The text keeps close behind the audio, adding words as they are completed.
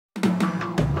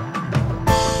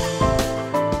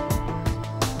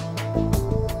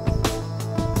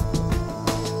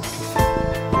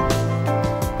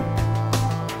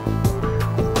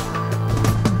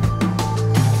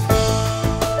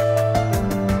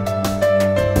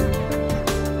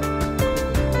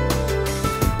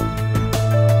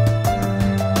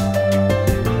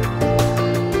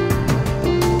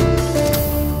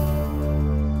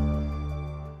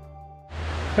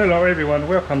Hello everyone,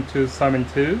 welcome to Simon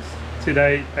Tools.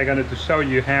 Today I'm going to show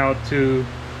you how to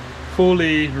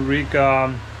fully rebuild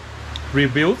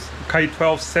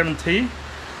k1270.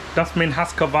 That means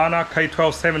husqvarna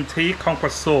k1270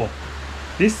 conquest saw.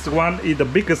 This one is the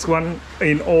biggest one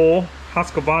in all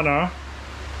husqvarna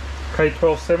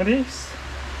k1270s,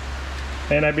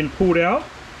 and I've been pulled out,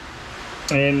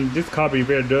 and this car be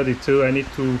very dirty too. I need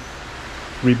to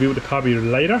rebuild the car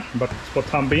later, but for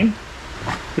time being,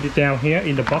 put it down here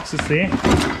in the boxes there.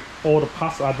 All the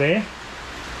parts are there,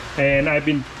 and I've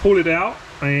been pulled it out,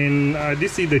 and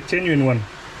this is the genuine one.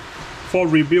 For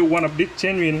rebuild one of this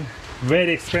genuine,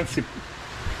 very expensive.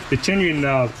 The genuine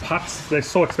parts, they're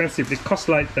so expensive. It costs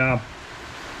like to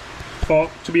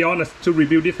be honest, to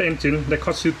rebuild this engine, they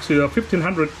cost you to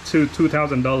 $1,500 to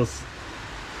 $2,000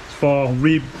 for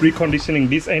reconditioning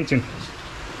this engine.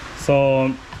 So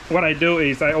what I do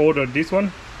is I order this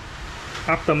one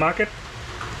aftermarket.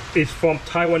 It's from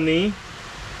Taiwanese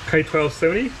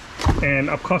k1270, and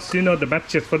of course you know the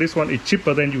budget for this one is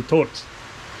cheaper than you thought,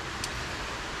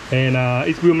 and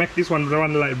it will make this one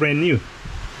run like brand new.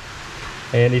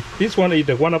 And this one is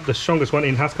one of the strongest one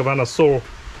in Husqvarna saw.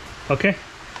 Okay,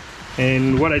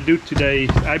 and what I do today,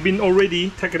 I've been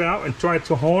already take it out and try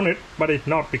to hone it, but it's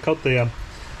not, because the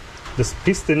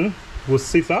piston will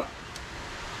seize up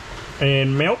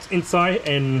and melt inside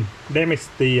and damage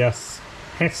the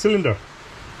head cylinder.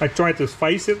 I try to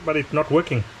face it, but it's not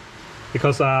working,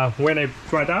 because when I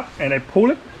try that and I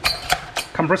pull it,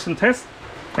 compression test,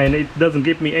 and it doesn't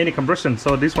give me any compression.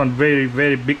 So this one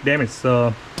very big damage.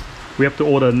 So we have to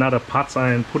order another parts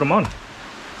and put them on.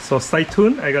 So stay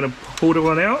tuned. I'm gonna pull the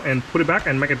one out and put it back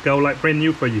and make it go like brand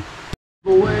new for you.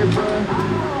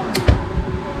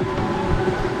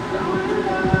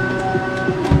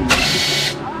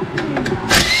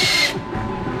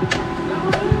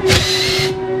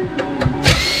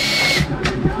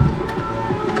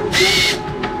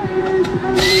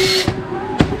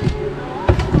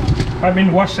 I've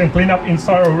been washed and cleaned up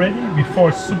inside already before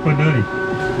it's super dirty.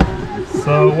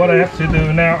 So what I have to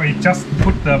do now is just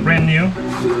put the brand new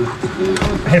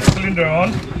head cylinder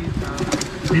on.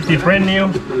 This is brand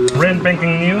new, brand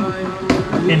banking new,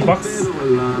 in box.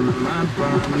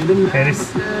 And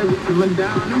it's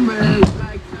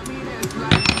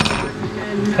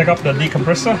take up the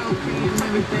decompressor.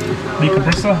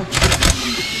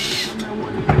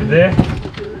 There.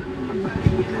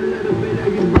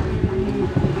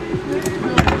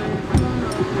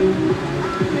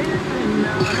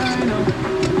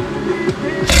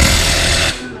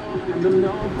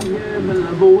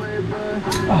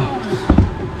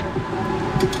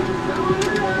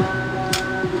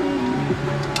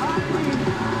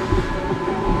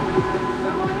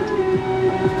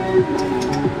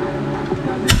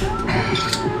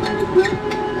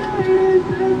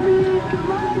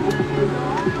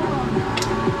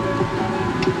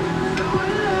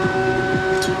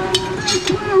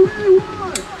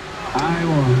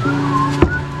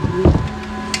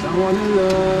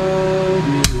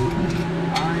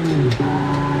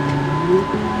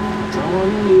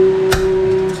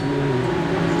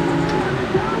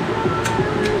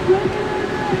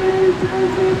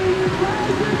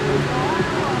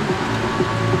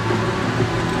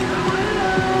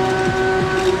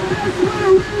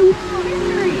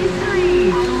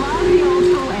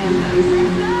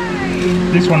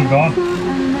 This one gone.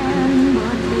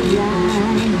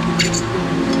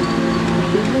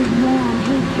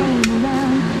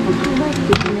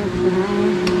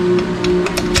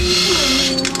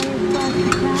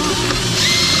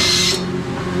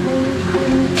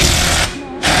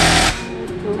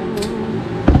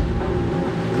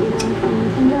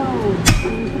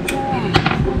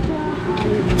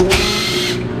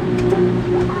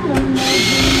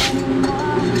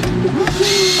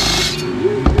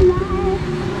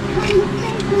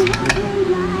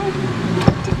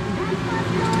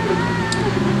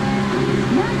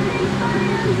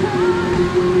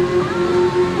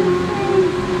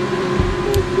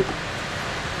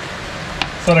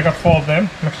 So I got 4 of them.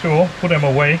 Make sure put them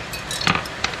away.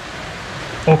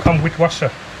 All come with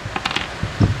washer.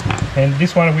 And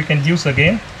this one we can use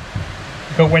again,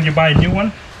 because when you buy a new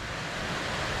one,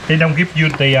 they don't give you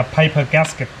the paper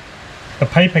gasket. The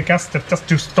paper gasket just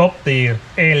to stop the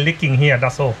air leaking here.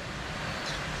 That's all.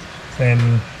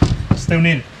 And still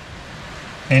need it.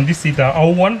 And this is the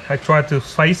old one. I try to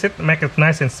face it, make it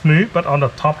nice and smooth, but on the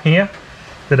top here,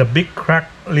 there's a big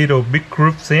crack, little big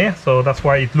grooves there. So that's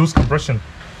why it loses compression.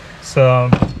 So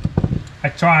I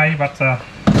try, but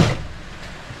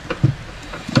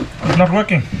it's not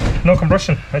working. No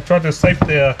compression. I try to save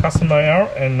the customer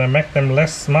out and make them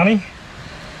less money.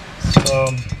 So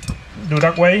do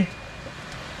that way,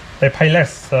 they pay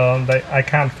less, so I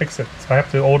can't fix it, so I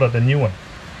have to order the new one.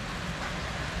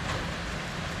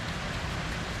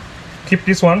 Keep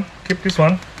this one, keep this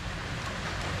one.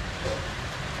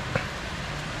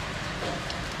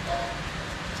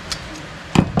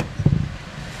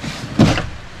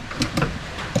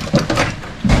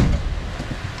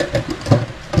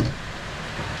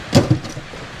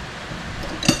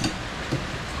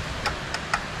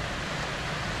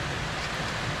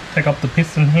 Take up the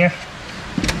piston here.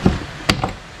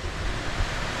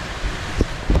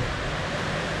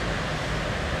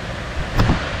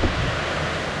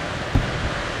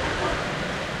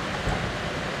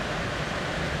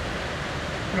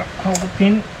 Hold the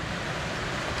pin,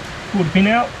 pull the pin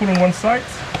out, put on one side,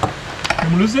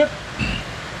 remove it,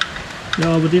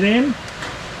 go over the end,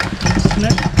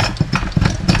 snap.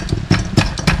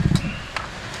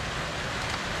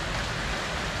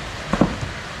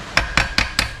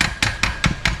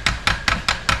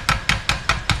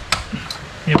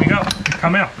 Here we go, it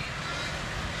come out.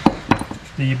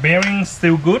 The bearing is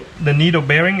still good, the needle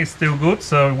bearing is still good,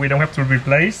 so we don't have to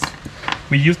replace.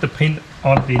 We use the pin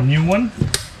on the new one.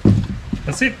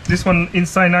 That's it. This one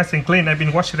inside nice and clean. I've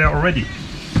been washing it out already.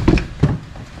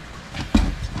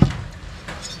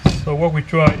 So what we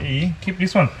try is keep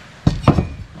this one.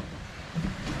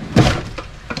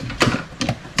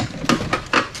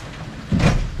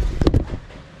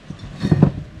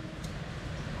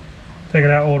 Take it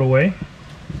out all the way.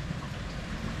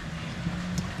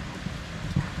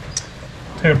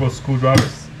 Terrible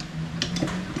screwdrivers.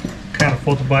 Can't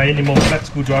afford to buy any more flat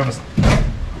screwdrivers.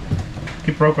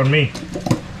 Keep broke on me.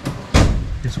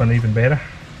 This one even better.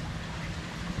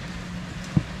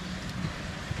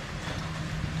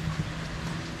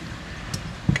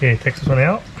 Okay, take this one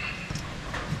out.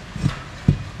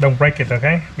 Don't break it,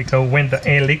 okay? Because when the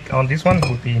air leak on this one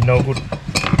would be no good.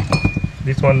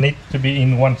 This one needs to be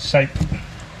in one shape.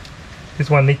 This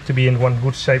one needs to be in one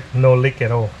good shape, no leak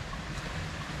at all.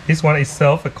 This one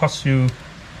itself, it costs you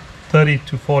 $30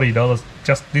 to $40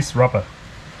 just this rubber.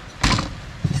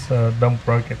 So don't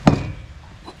break it.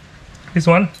 This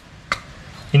one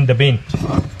in the bin.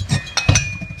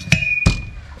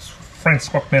 French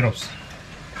scrap metals.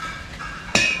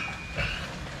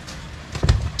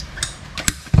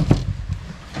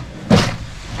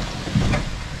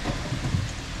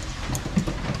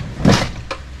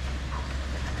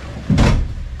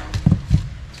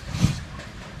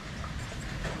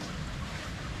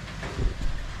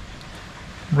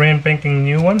 Brand spanking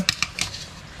new one.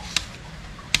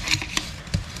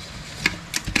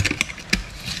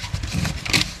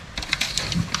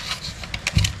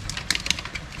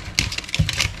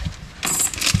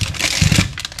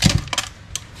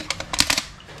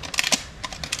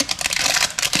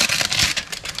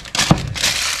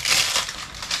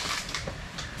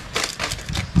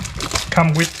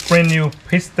 Come with brand new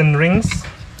piston rings,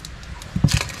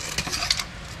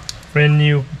 brand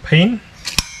new pin,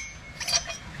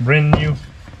 brand new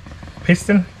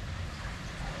piston,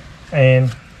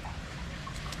 and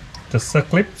the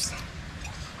circlips.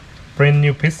 Brand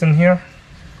new piston here.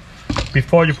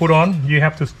 Before you put on, you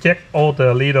have to check all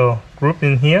the little group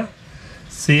in here,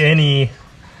 see any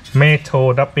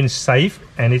metal that been safe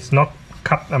and it's not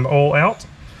cut them all out.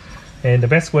 And the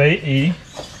best way is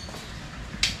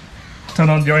turn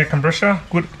on your air compressor,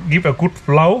 give a good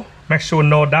flow, make sure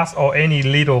no dust or any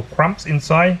little crumbs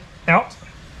inside out.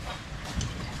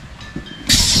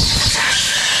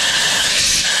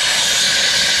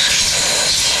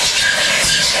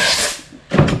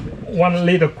 One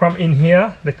little crumb in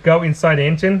here that go inside the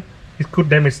engine, it could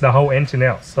damage the whole engine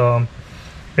out. So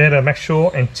better make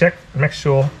sure and check, make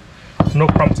sure no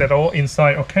crumbs at all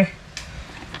inside. Okay,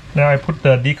 now I put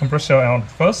the decompressor on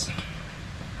first.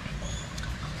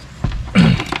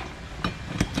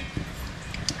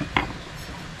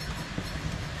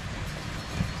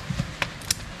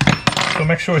 So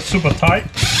make sure it's super tight.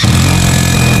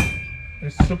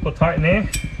 It's super tight now.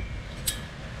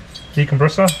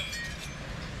 Decompressor.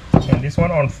 And this one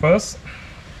on first.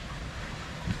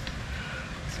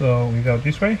 So we go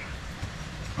this way.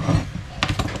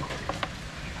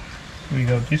 We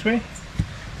go this way.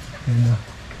 And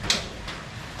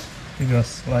we go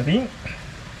sliding.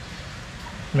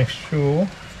 Make sure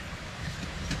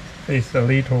there's a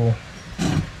little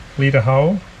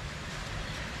hole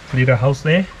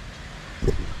there.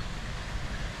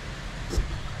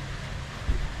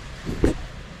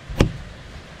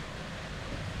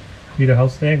 The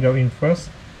house there, go in first.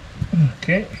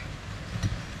 Okay.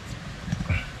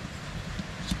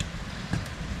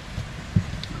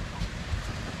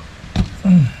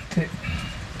 Okay.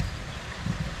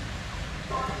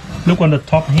 Look on the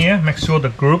top here, make sure the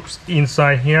grooves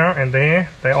inside here and there,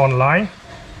 they're on line.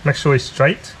 Make sure it's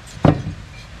straight.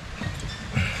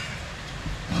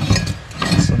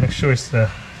 So make sure it's the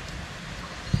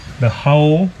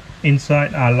hole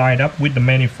inside are lined up with the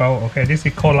manifold. Okay, this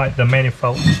is called like the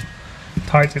manifold.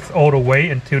 Tight it all the way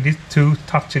until these two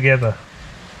touch together.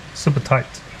 Super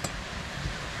tight.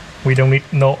 We don't need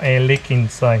no air leak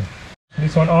inside.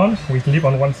 This one on, we leave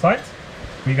on one side.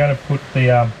 We're gonna put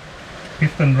the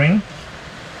piston ring.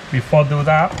 Before do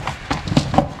that,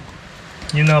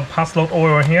 you know, pass load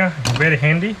oil here, very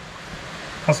handy.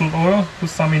 Pass load oil, put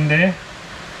some in there.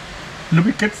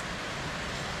 Lubricate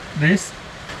this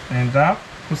and that,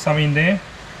 put some in there.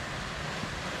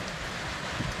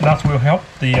 That will help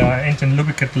the engine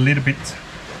lubricate a little bit.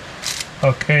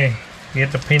 Okay,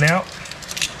 get the pin out.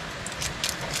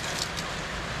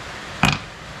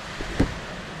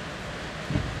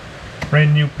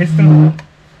 Brand new piston.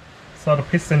 So the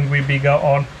piston will be go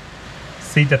on.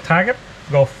 See the target?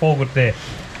 Go forward there.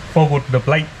 Forward the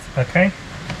blade. Okay.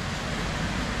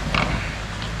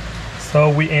 So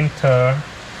we enter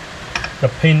the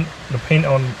pin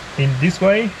on in this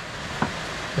way.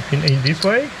 The pin in this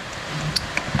way.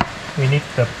 We need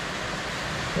the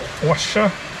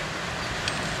washer.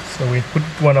 So we put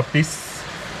one of these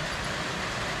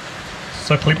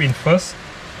circlip in first.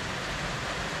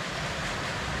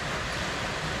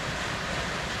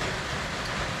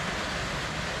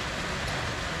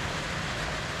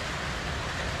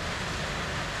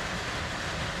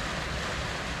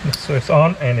 So it's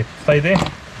on and it stays there.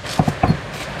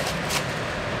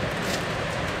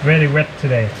 Very wet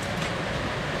today.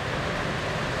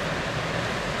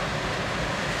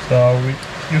 So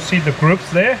you see the groups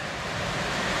there.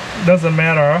 Doesn't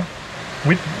matter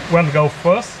which one go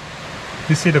first.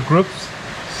 You see the groups.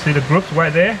 See the groups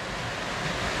right there.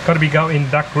 Gotta be go in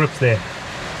dark groups there.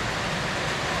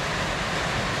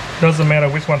 Doesn't matter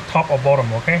which one, top or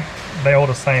bottom. Okay, they all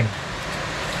the same.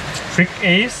 Trick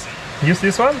is use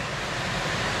this one.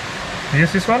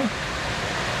 Use this one.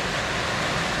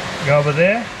 Go over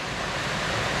there.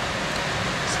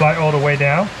 Slide all the way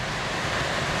down.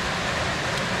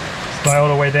 Slide all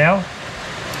the way down.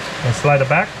 And slide it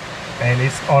back. And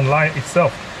it's on line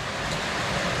itself.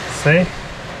 See?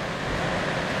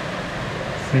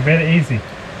 See, very easy.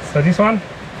 So this one,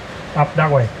 up that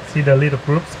way. See the little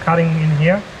groups cutting in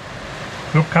here?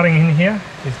 Group cutting in here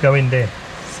is going there.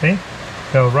 See?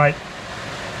 Go right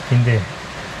in there.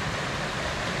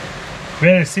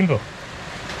 Very simple.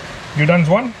 You done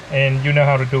one and you know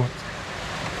how to do it.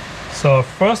 So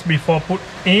first, before put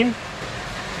in,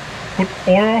 put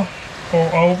oil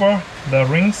all over the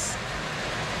rings.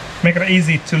 Make it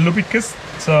easy to lubricate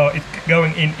so it's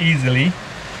going in easily.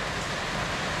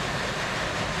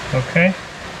 Okay,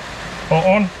 all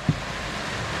on.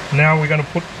 Now we're gonna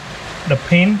put the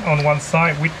pin on one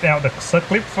side without the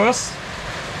circlip first.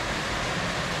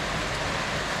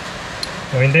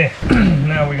 Go in there.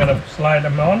 Now we're gonna slide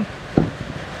them on.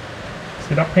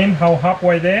 See that pin, how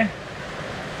halfway there,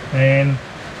 and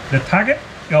the target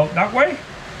go that way.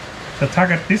 The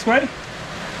target this way.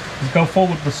 Just go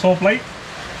forward with the saw blade.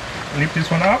 Lift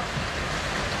this one up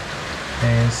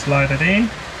and slide it in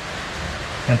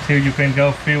until you can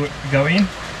feel it go in.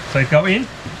 So it go in.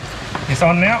 It's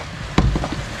on now.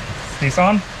 It's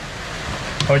on.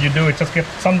 All you do is just get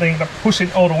something that push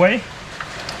it all the way.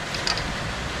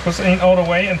 Push it in all the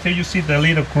way until you see the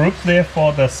little groups there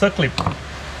for the circlip.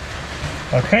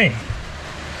 Okay.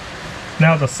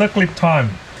 Now the circlip time.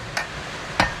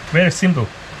 Very simple.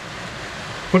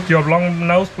 Put your long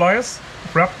nose pliers.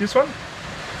 Grab this one.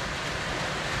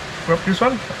 Grab this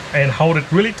one and hold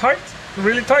it really tight.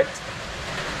 Really tight.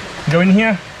 Go in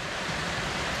here.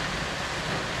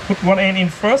 Put one end in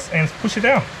first and push it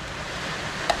down.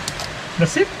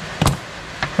 That's it.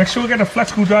 Make sure you get a flat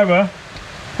screwdriver.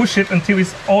 Push it until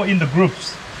it's all in the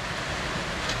grooves.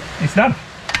 It's done.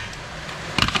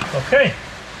 Okay.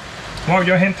 While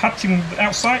your hand touching the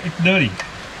outside, it's dirty.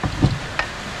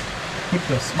 Put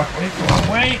the spark plate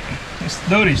away. It's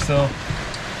dirty, so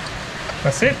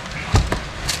that's it.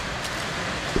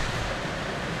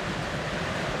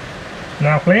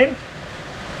 Now clean.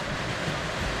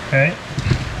 Okay.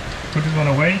 Put this one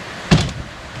away.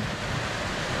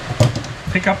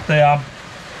 Pick up the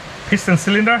piston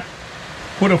cylinder.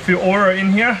 Put a few oil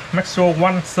in here. Make sure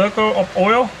one circle of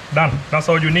oil. Done. That's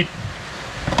all you need.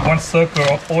 One circle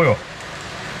of oil.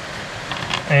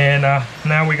 And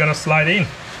now we're gonna slide in.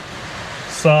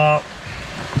 So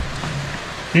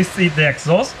this is the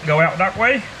exhaust. Go out that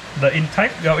way. The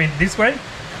intake go in this way.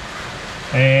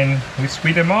 And we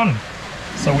squeeze them on.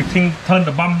 So we turn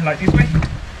the bump like this way.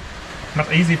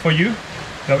 Much easy for you.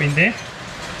 Go in there.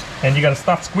 and you're gonna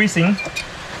start squeezing.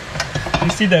 You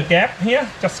see the gap here?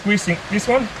 Just squeezing this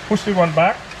one, push this one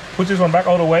back, push this one back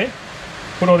all the way,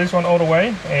 put all this one all the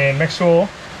way, and make sure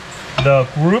the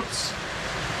groups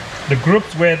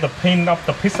where the pin of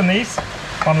the piston is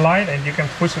online, and you can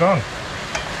push it on.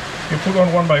 You put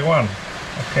on one by one.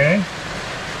 Okay.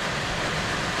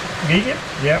 Get it?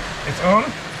 Yep, it's on.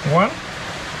 One.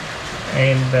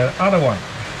 And the other one.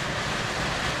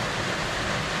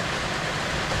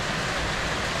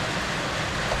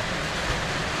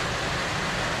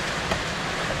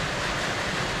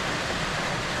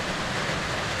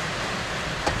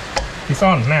 It's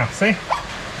on now, see?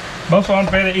 Both on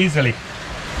very easily.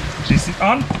 This is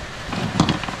on.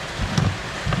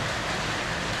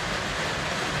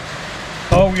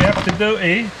 All you have to do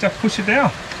is just push it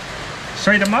down.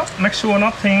 Straight them up, make sure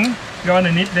nothing go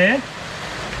underneath there,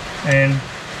 and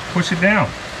push it down.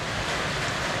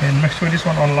 And make sure this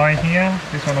one online here,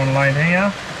 this one online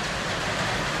here,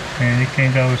 and you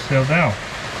can go still down.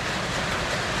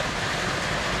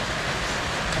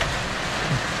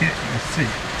 Okay, let's see.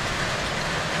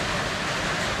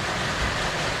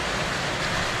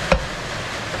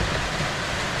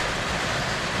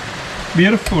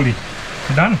 Beautifully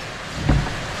done.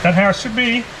 That's how it should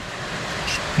be.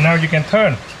 Now you can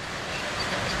turn.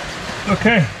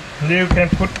 Okay, you can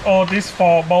put all these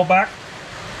 4 bolts back.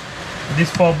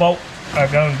 These 4 bolts are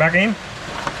going back in.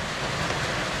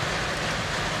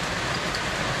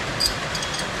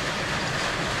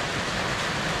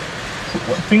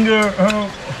 Finger.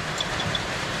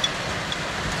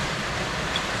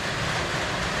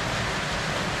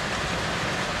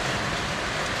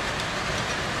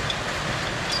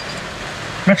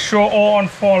 Make sure all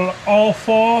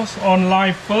 4s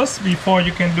online first before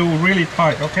you can do really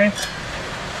tight, okay?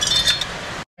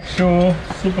 Make sure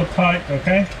super tight,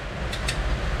 okay?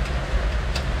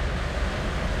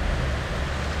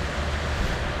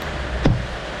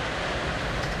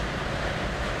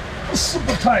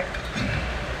 Super tight.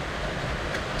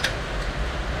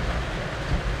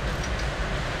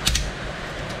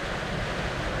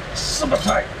 Super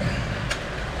tight.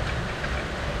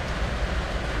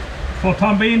 For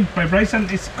time being, vibration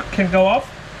can go off,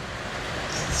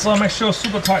 so make sure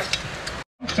super tight,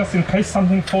 just in case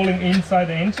something falling inside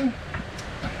the engine.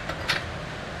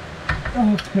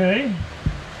 Okay,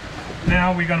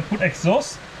 now we're gonna put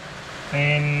exhaust,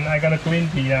 and I'm gonna clean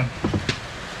the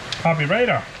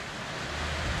carburetor.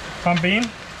 Time being,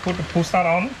 put the pull start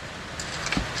on.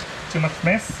 Too much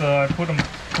mess, so I put the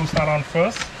pull start on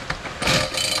first.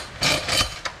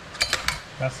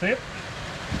 That's it.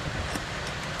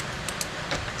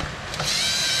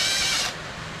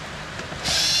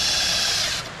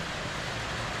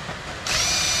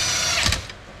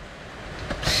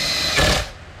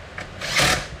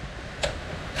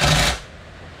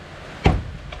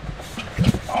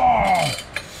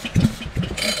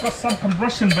 Got some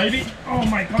compression, baby. Oh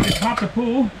my god, it's hard to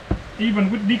pull even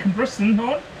with decompression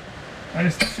on. And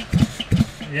it's,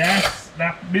 yes,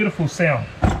 that beautiful sound.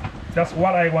 That's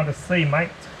what I want to see,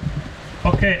 mate.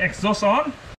 Okay, exhaust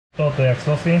on. So the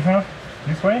exhaust in here,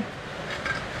 this way.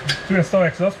 To install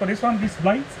exhaust for this one, these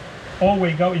blades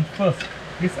always go in first.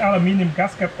 This aluminium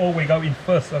gasket always go in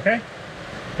first, okay?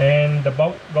 And the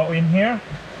bolt go in here.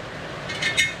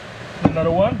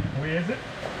 Another one, where is it?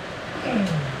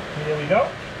 Here we go.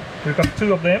 We've got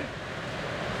 2 of them.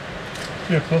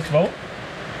 2 exhaust bolts.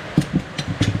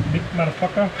 Big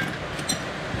motherfucker.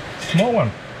 Small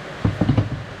one.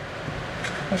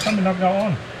 How come it not go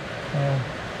on?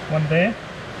 One there.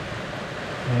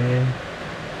 And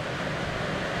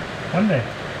one there.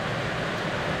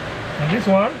 And this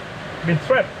one been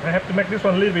thread. I have to make this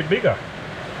one a little bit bigger.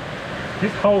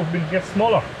 This hole been get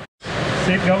smaller.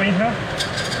 See it go in here?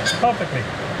 Perfectly.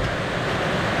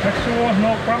 Make sure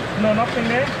no crump, no nothing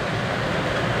there.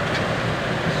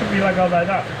 It should be like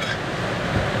that.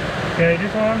 Okay,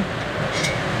 this one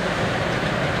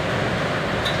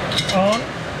on,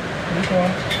 this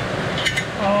one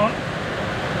on,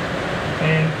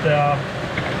 and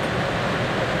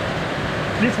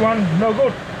this one no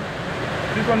good.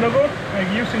 This one no good.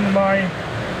 I'm using my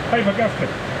paper gasket.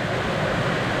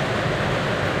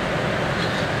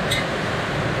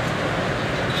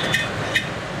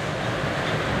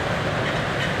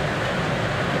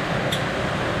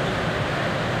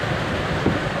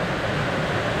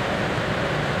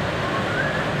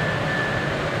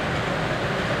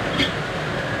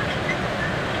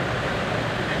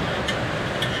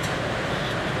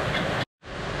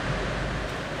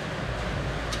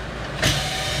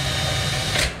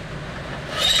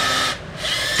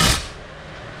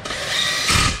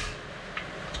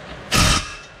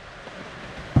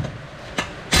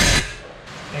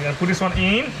 Put this one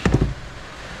in.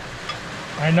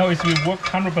 I know it will work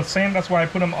 100%, that's why I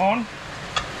put them on.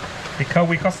 Because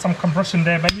we got some compression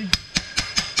there, baby.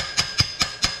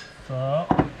 So.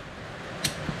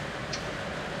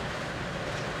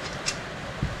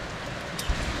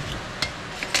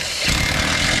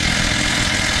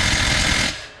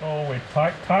 Oh, wait,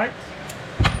 tight.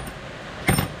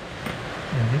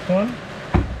 And this one.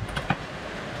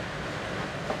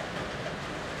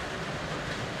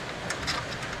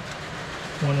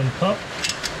 One on top,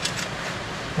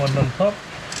 one on top,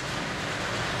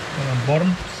 one on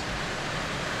bottom.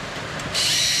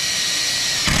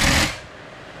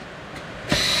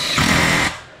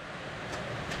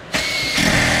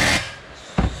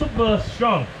 Super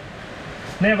strong,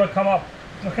 never come up.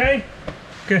 Okay,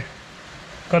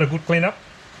 got a good cleanup.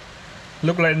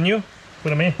 Look like new. Put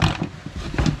them in.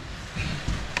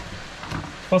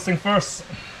 First thing first.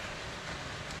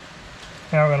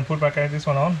 How I'm gonna put back this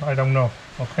one on? I don't know.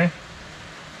 Okay,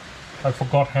 I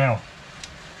forgot how.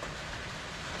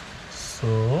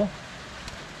 So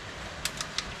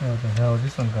how the hell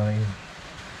this one going in?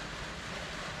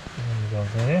 This one go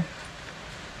there.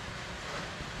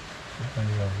 This one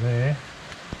go there.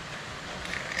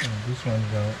 And this one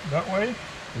go that way.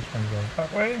 This one go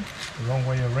that way. The wrong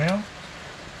way around.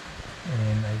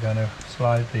 And I'm gonna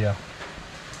slide the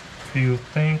fuel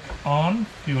tank on.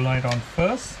 Fuel light on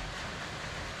first.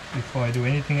 Before I do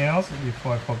anything else,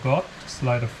 before I forgot,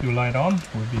 slide the fuel light on,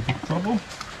 will be big trouble.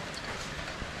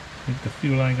 Make the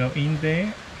fuel line go in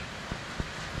there.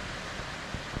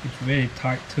 It's very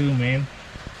tight too, man.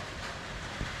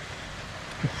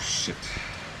 Oh shit.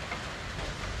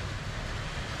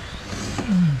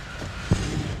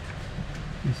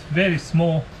 It's very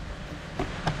small.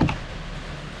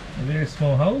 A very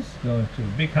small hose going to a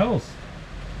big hose.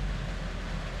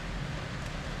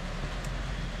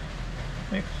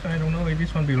 I don't know if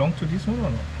this one belongs to this one or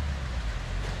not.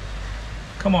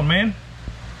 Come on, man.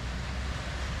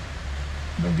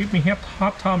 Don't give me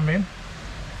hard time, man.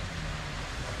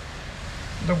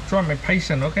 Don't try my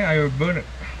patience, okay? I will burn it.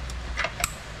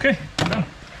 Okay, done.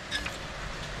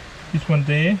 This one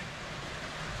there.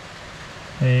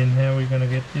 And how are we gonna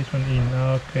get this one in?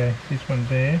 Okay, this one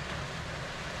there.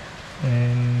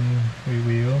 And we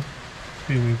will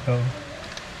go.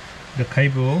 The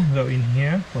cable go in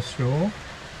here for sure.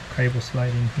 Cable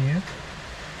slide in here.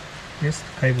 Yes,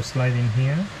 cable slide in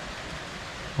here.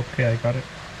 Okay, I got it.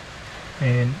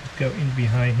 And it go in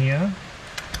behind here.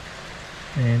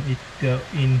 And it go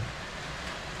in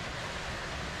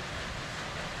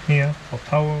here for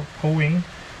power pulling.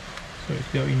 So it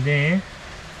go in there.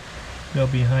 Go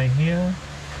behind here.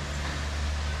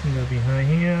 Go behind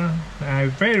here. I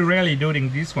very rarely doing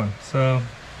this one, so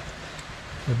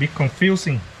it's a bit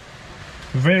confusing.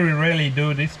 Very rarely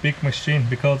do this big machine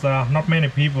because not many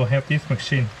people have this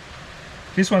machine.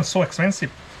 This one's so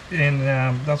expensive, and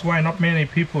that's why not many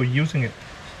people using it.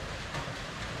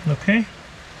 Okay,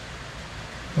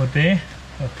 go there.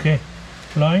 Okay,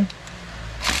 line.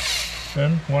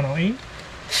 Then one on in,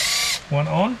 one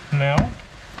on. Now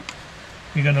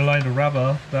we're gonna line the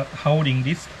rubber that holding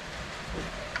this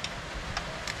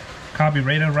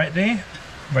carburetor right there,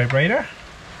 vibrator.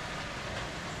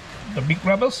 The big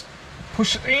rubbers.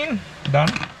 Push it in, done.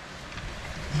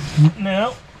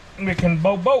 Now we can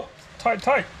bolt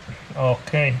tight.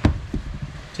 Okay.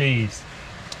 Jeez,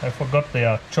 I forgot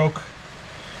the choke.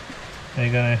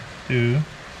 They're gonna do.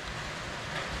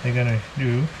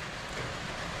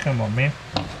 Come on, man.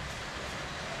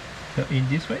 Go in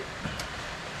this way.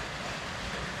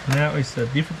 Now it's a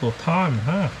difficult time,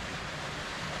 huh?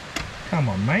 Come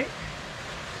on, mate.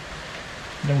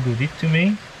 Don't do this to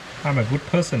me. I'm a good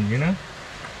person, you know.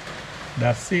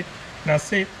 That's it,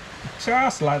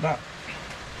 just like that.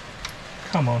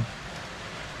 Come on,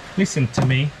 listen to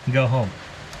me, go home.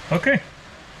 Okay,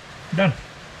 done.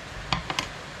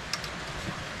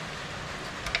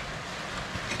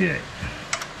 Okay,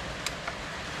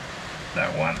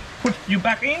 that one put you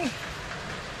back in,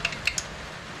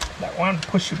 that one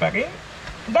push you back in.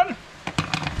 Done.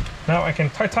 Now I can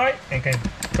tight and can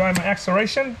try my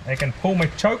acceleration. I can pull my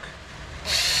choke.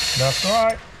 That's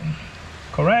right,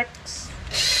 correct.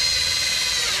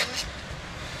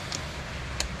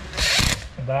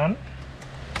 Done.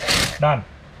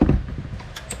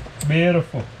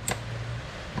 Beautiful.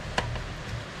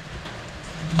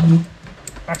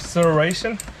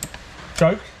 Acceleration,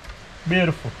 choke,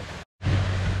 beautiful.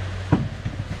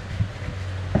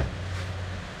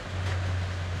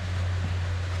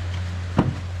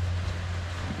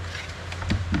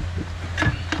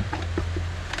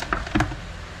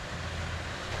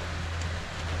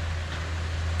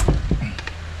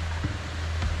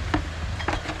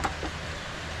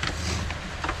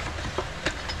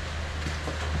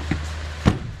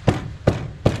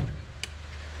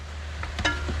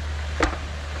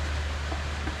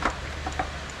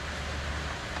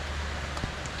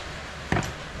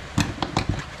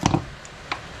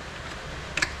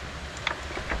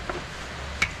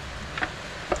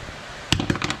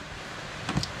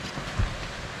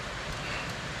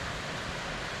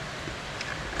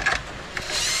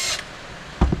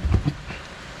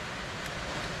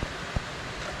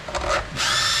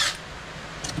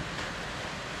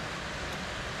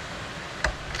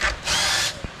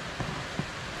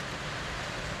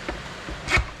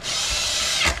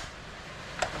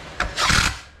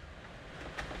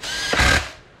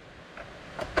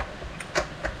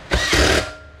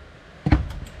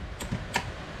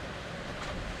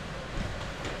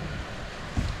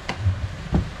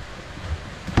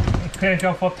 Okay,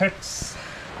 go for test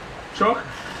choke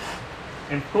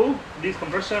and pull this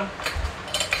compressor.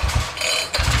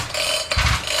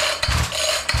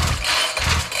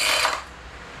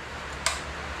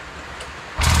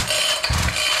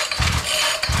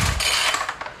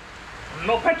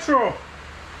 No petrol.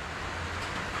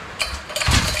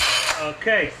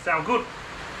 Okay, sound good.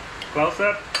 Close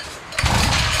up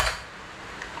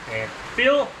and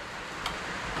fill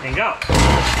and go.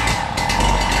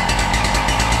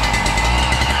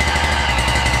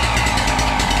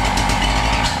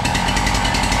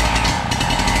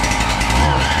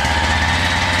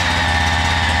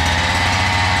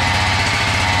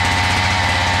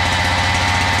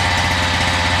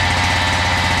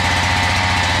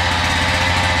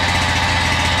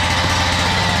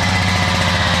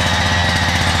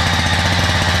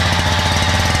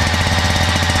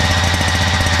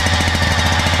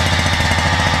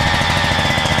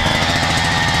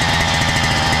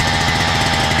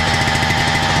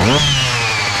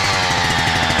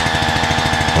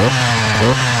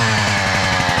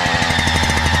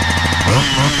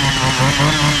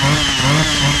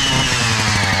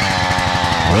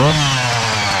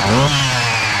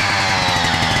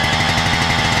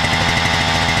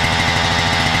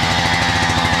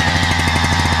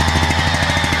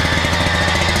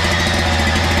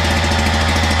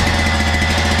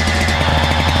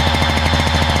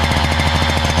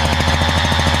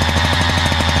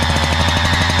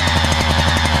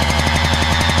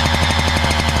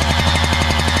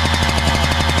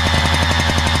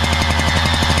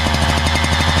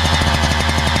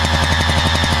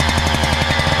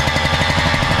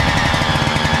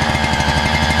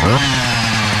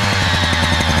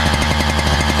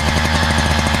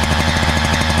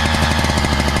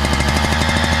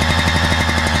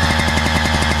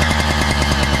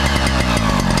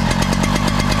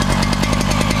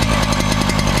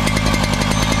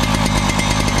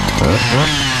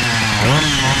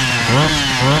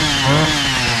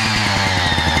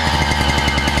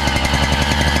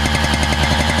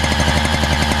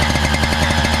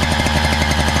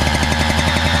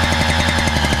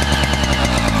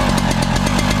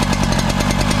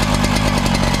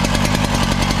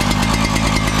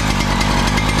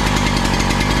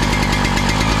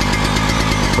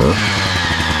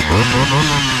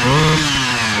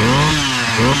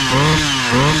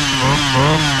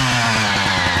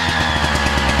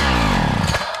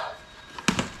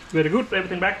 Very good,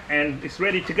 everything back and it's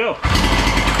ready to go.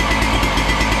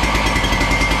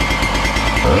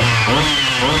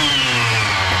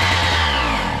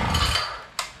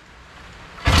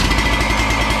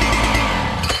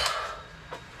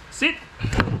 Sit.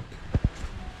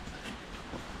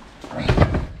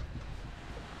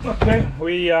 Okay,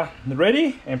 we are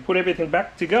ready and put everything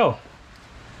back to go.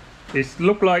 It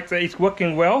looks like it's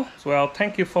working well. So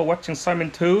thank you for watching Simon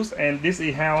Tools, and this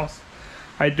is how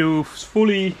I do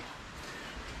fully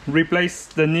replace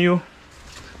the new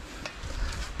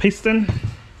piston.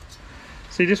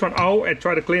 See this one out and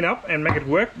try to clean up and make it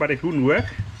work, but it wouldn't work.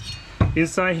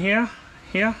 Inside here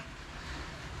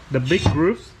the big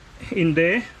grooves in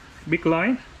there, big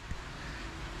line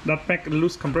that make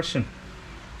loose compression,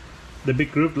 the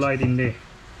big groove light in there.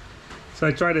 So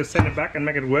I try to send it back and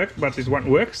make it work, but it won't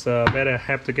work, so better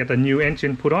have to get a new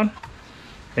engine put on.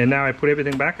 And now I put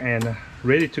everything back and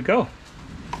ready to go.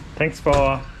 Thanks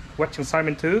for watching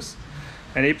Simon Tools,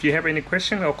 and if you have any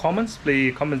questions or comments,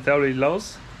 please comment down below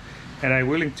and I'm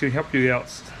willing to help you out.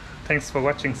 Thanks for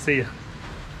watching. See ya.